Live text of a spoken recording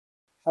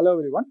Hello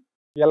everyone.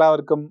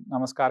 எல்லாருக்கும்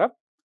நமஸ்காரம்.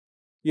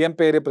 என்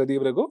பேரு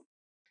பிரதீப் ரகு.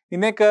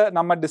 இன்னைக்கு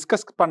நம்ம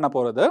டிஸ்கஸ் பண்ண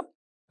போறது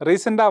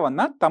ரீசெண்டா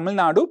வந்த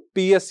தமிழ்நாடு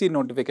PSC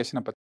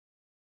நோட்டிஃபிகேஷனை பத்தி.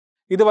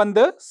 இது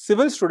வந்து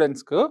சிவில்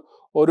ஸ்டூடெண்ட்ஸ்க்கு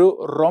ஒரு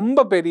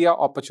ரொம்ப பெரிய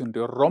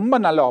ஆப்பர்ச்சுனிட்டி, ரொம்ப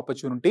நல்ல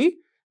ஆப்பர்ச்சுனிட்டி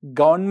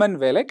கவர்மெண்ட்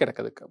வேலை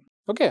கிடைக்கிறதுக்கு.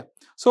 Okay,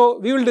 so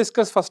we will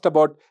discuss first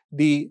about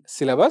the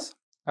syllabus,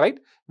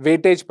 right?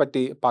 Weightage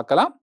பற்றி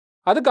பார்க்கலாம்,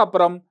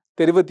 அதுக்கப்புறம்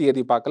தெரிவு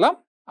தேதி பார்க்கலாம்,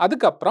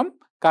 அதுக்கப்புறம்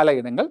கால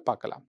இடங்கள்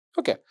பார்க்கலாம்.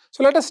 Okay, so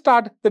let us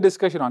start the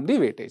discussion on the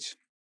weightage.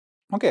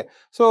 Okay,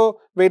 so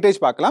weightage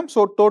பார்க்கலாம். So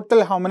total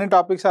how many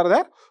topics are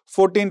there?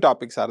 14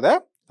 topics are there,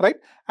 right?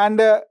 And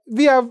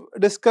we have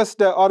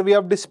discussed or we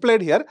have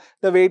displayed here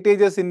the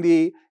weightages in the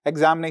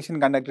examination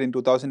conducted in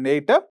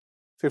 2008,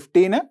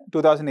 15,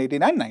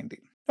 2018 and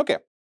 19. Okay,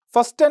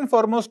 first and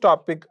foremost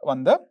topic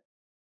வந்து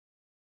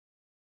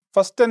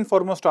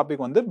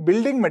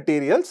building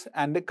materials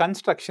and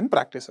construction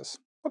practices.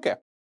 Okay,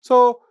 so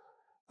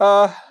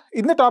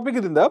இந்த topic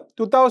இருந்த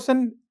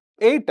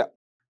 2008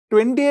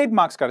 28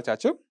 marks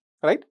கிடைச்சாச்சு,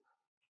 right?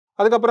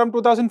 அதுக்கப்புறம்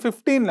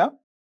 2015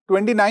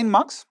 29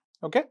 marks,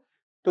 okay,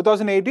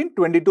 2018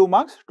 22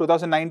 marks,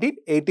 2019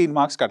 18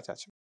 marks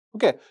கிடைச்சாச்சு.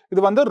 Okay, இது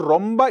வந்து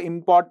ரொம்ப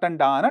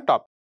இம்பார்ட்டண்டான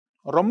டாபிக்,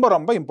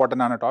 ரொம்ப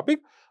இம்பார்ட்டண்டான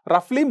topic.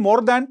 ரஃப்லி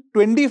more than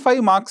 25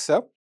 marks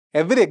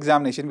every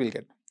examination will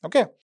get.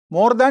 Okay,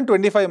 more than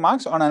 25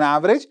 marks on an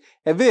average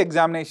every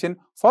examination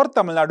for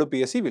Tamilnadu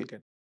PSC will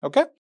get.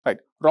 Okay,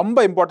 right, ரொம்ப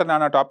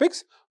இம்பார்ட்டன்டான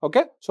topics.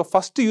 Okay, so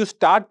first you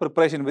start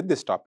preparation with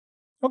this topic.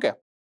 Okay,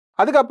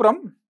 அதுக்கப்புறம்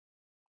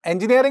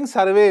engineering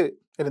survey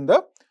இருந்து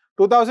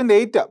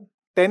 2008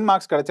 10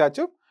 marks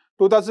கிடைச்சாச்சு,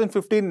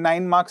 2015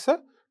 9 marks,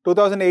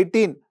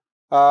 2018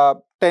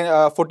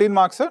 14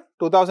 marks,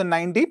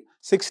 2019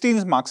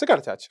 16 marks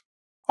கிடைச்சாச்சு.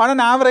 On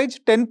an average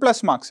 10 plus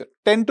marks,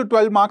 10 to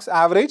 12 marks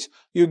average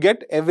you get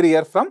every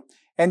year from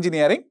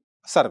engineering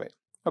survey.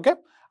 Okay,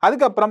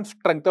 அதுக்கப்புறம்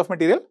strength of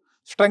material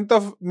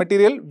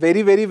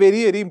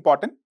very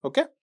important.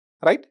 Okay,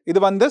 right, இது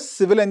வந்து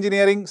civil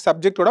engineering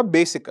subject ஓட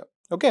basic.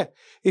 Okay,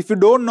 if you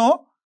don't know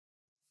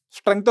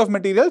strength of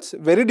materials,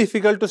 very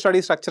difficult to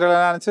study structural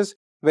analysis,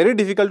 very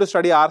difficult to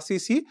study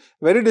RCC,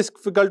 very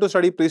difficult to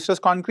study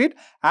pre-stress concrete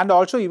and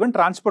also even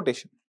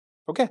transportation.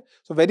 Okay,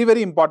 so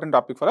very important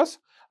topic for us,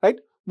 right?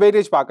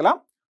 Weightage பார்க்கலாம்.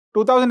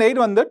 2008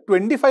 வந்து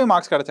 25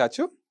 marks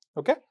கிடைச்சாச்சு.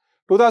 Okay,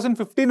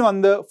 2015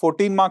 வந்து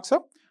 14 marks,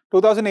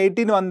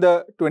 2018 வந்து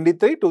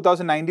 23,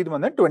 2019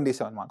 வந்து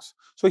 27 marks.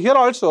 So here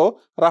also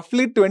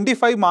roughly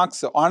 25 marks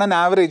on an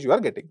average you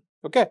are getting.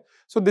 Okay,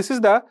 so this is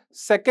the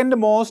second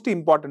most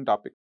important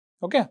topic.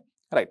 Okay,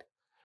 right.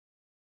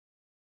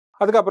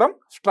 அதுக்கப்புறம்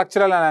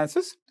structural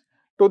analysis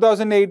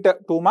 2008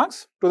 2 marks,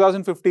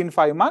 2015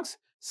 5 marks,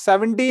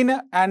 17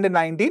 and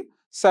 19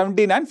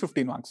 17 and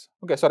 15 marks.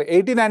 Okay, sorry,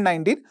 18 and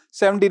 19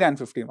 17 and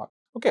 15 marks.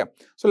 Okay,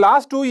 so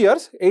last 2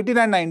 years 18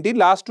 and 19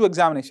 last two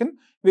examination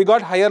we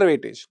got higher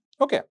weightage.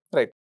 Okay,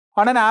 right,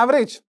 on an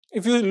average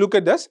if you look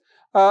at this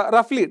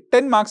roughly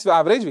 10 marks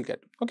average we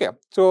get. Okay,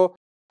 so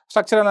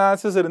structural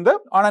analysis irundha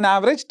on an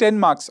average 10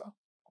 marks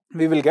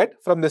we will get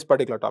from this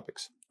particular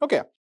topics.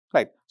 Okay,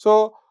 right, so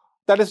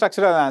that is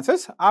structural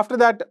analysis. After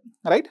that,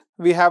 right,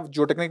 we have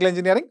geotechnical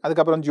engineering,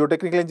 adukapram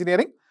geotechnical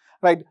engineering,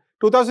 right?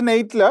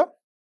 2008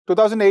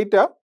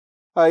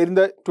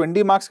 irundha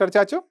 20 marks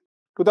kadichachu,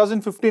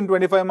 2015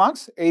 25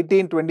 marks,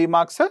 18 20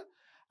 marks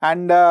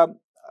and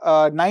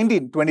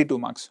 19 22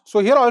 marks. So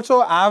here also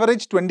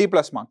average 20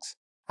 plus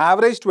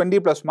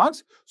marks,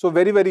 so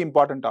very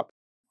important topic.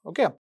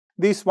 Okay,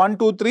 these 1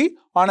 2 3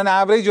 on an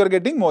average you are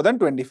getting more than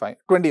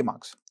 20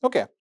 marks.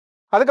 Okay,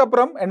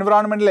 adukapram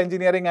environmental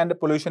engineering and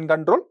pollution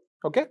control.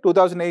 Okay,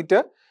 2008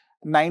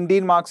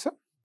 19 marks.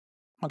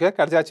 Okay,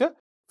 kadichachu.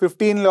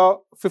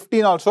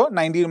 15 also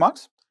 19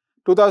 marks,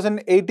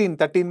 2018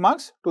 13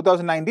 marks,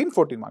 2019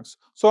 14 marks.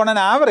 So on an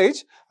average,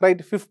 right,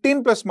 15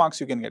 plus marks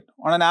you can get.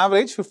 On an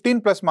average 15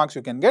 plus marks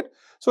you can get.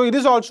 So it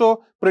is also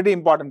pretty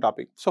important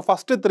topic. So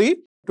first 3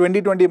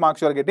 20 marks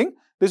you are getting.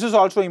 This is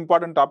also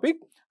important topic,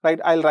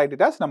 right? I'll write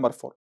it as number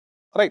 4,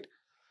 right?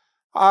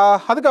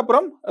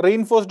 அதுக்கப்புறம்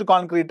reinforced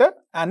concrete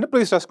and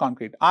pre-stress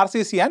concrete,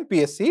 RCC and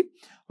PSC.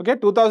 Okay,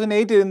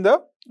 2008 in the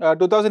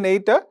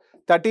 2008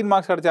 13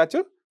 marks கிடைச்சாச்சு,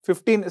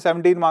 15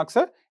 17 marks,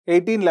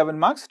 18 11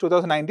 marks,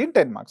 2019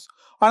 10 marks.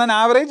 On an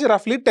average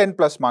roughly 10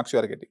 plus marks you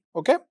are getting.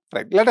 Okay,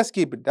 right, let us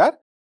keep it there.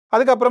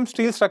 அதுக்கப்புறம்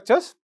steel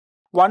structures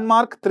 1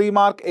 mark, 3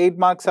 mark, 8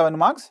 mark, 7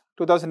 marks,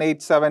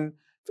 2008 7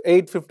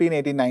 8 15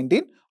 18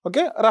 19.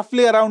 Okay,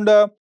 roughly around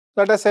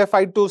let us say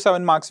 5 to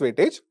 7 marks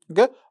weightage.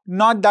 Okay,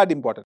 not that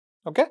important.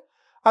 Okay,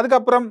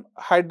 அதுக்கப்புறம்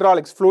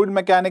hydraulics, fluid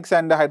mechanics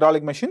and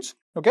hydraulic machines.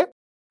 Okay,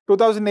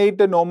 2008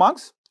 no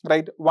marks,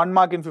 right, 1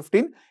 mark in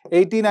 15,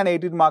 18 and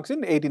 18 marks in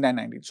 18 and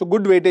 19. So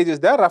good weightage is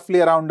there, roughly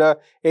around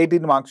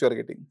 18 marks you are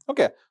getting.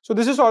 Okay, so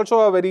this is also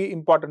a very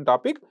important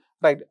topic,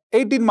 right?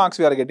 18 marks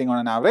we are getting on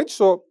an average.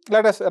 So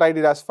let us write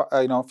it as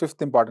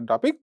fifth important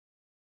topic.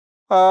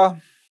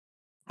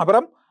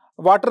 Apparam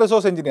water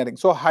resource engineering,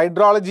 so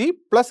hydrology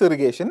plus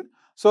irrigation.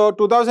 So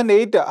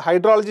 2008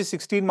 hydrology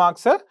 16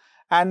 marks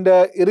and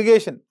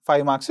irrigation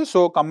 5 marks, so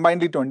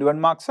combinedly 21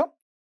 marks.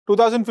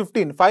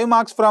 2015, 5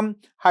 marks from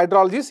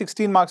hydrology,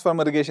 16 marks from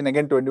irrigation,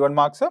 again 21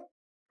 marks.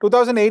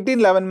 2018,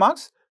 11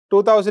 marks.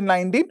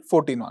 2019,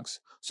 14 marks.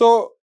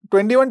 So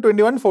 21,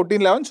 21,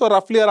 14, 11. So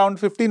roughly around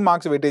 15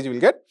 marks weightage you will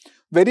get.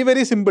 Very,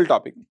 very simple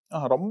topic.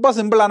 Romba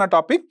simple ana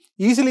topic.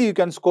 Easily you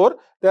can score.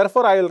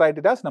 Therefore, I will write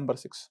it as number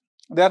 6.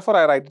 Therefore,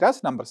 I write it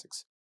as number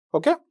 6.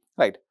 Okay?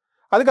 Right.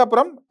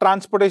 Adhikapuram,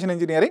 transportation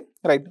engineering.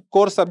 Right.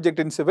 Core subject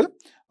in civil.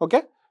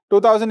 Okay?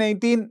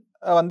 2018,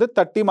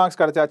 30 marks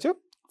kadachachu.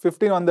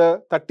 15 on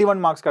the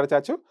 31 marks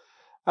kadachachu.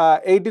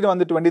 18 on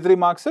the 23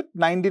 marks,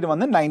 19 on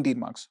the 19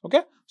 marks.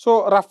 Okay,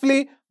 so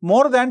roughly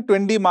more than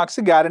 20 marks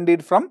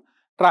guaranteed from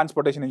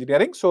transportation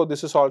engineering. So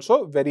this is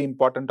also very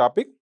important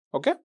topic.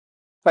 Okay,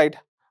 right.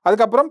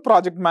 Adhikapuram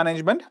project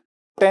management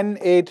 10,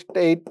 8,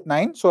 8,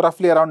 9. So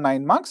roughly around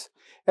 9 marks.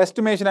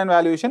 Estimation and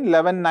valuation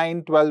 11,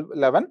 9, 12,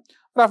 11.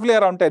 Roughly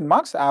around 10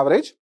 marks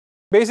average.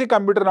 Basic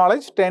computer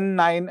knowledge 10,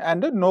 9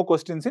 and no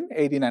questions in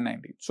 18 and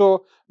 19.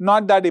 So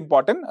not that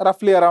important.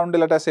 Roughly around,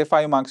 let us say,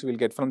 5 marks we'll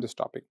get from this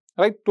topic.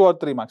 Right? 2 or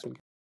 3 marks we'll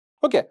get.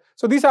 Okay.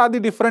 So these are the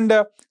different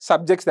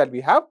subjects that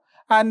we have.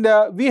 And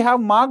we have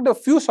marked a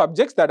few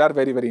subjects that are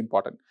very, very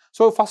important.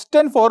 So first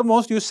and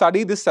foremost, you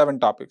study these 7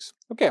 topics.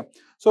 Okay.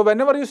 So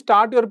whenever you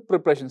start your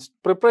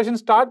preparation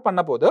start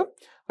panna podu,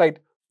 right?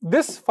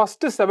 This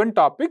first 7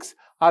 topics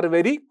are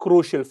very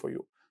crucial for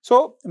you.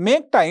 So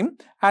make time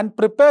and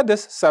prepare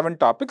this 7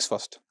 topics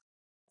first.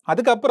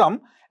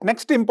 Adhikapuram,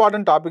 next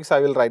important topics I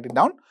will write it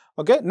down.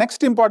 Okay.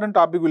 Next important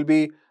topic will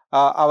be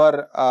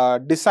our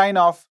design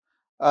of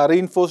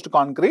reinforced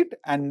concrete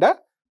and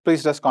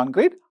pre-stressed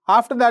concrete.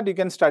 After that, you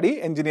can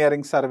study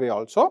engineering survey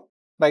also.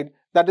 Right.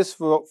 That is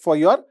for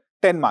your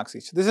 10 marks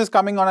each. This is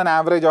coming on an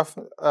average of,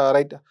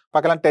 right,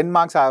 10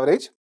 marks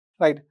average.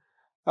 Right.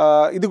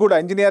 This good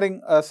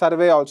engineering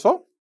survey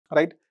also.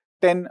 Right.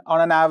 10 on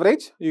an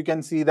average. You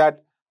can see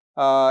that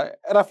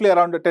roughly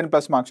around 10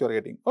 plus marks you are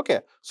getting. Okay.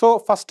 So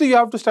first you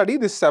have to study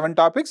these 7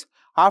 topics.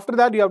 After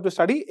that you have to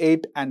study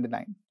 8 and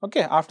 9.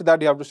 Okay. After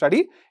that you have to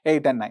study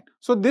 8 and 9.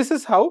 So this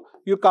is how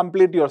you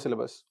complete your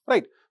syllabus.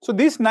 Right. So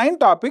these 9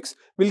 topics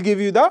will give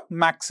you the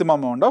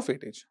maximum amount of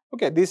weightage.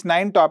 Okay. These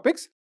 9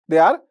 topics, they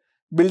are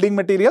building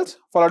materials,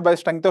 followed by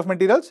strength of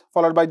materials,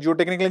 followed by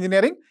geotechnical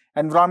engineering,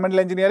 environmental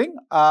engineering,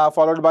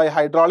 followed by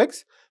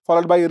hydraulics,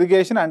 followed by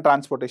irrigation and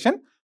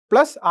transportation,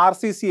 plus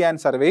RCC and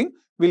surveying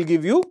will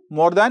give you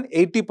more than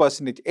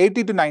 80%,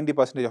 80 to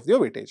 90% of your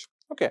weightage.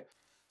 Okay.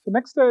 So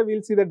next we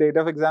will see the date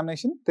of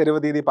examination.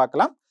 Therivadidi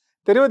Pakalam.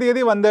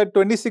 Therivadidi on the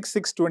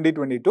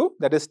 26/6/2022,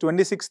 that is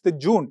 26th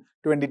June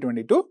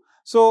 2022.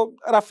 So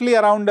roughly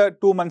around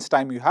 2 months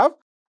time you have.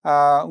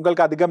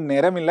 Ungalku adhigam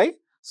neram illai.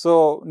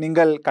 So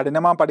ningal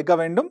kadinama padika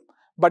vendum.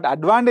 But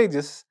advantage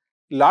is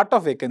lot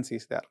of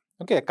vacancies there.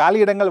 Okay.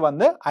 Kali idangal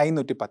vanda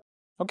 510.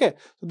 Okay,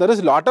 so there is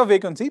a lot of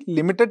vacancy,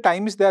 limited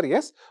time is there,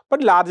 yes,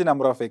 but large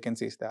number of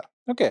vacancies there.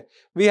 Okay,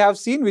 we have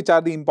seen which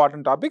are the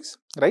important topics,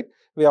 right?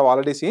 We have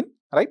already seen,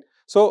 right?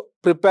 So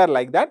prepare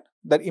like that,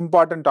 the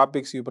important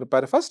topics you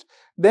prepare first,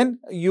 then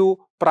you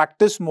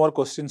practice more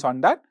questions on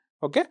that,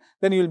 okay?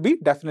 Then you will be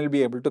definitely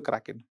be able to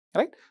crack it,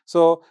 right?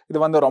 So, this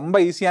one the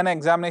romba easy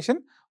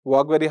examination,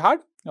 work very hard,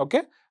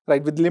 okay?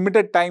 Right, with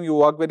limited time you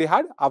work very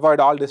hard, avoid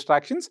all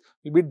distractions,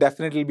 you will be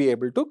definitely be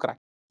able to crack.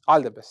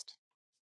 All the best.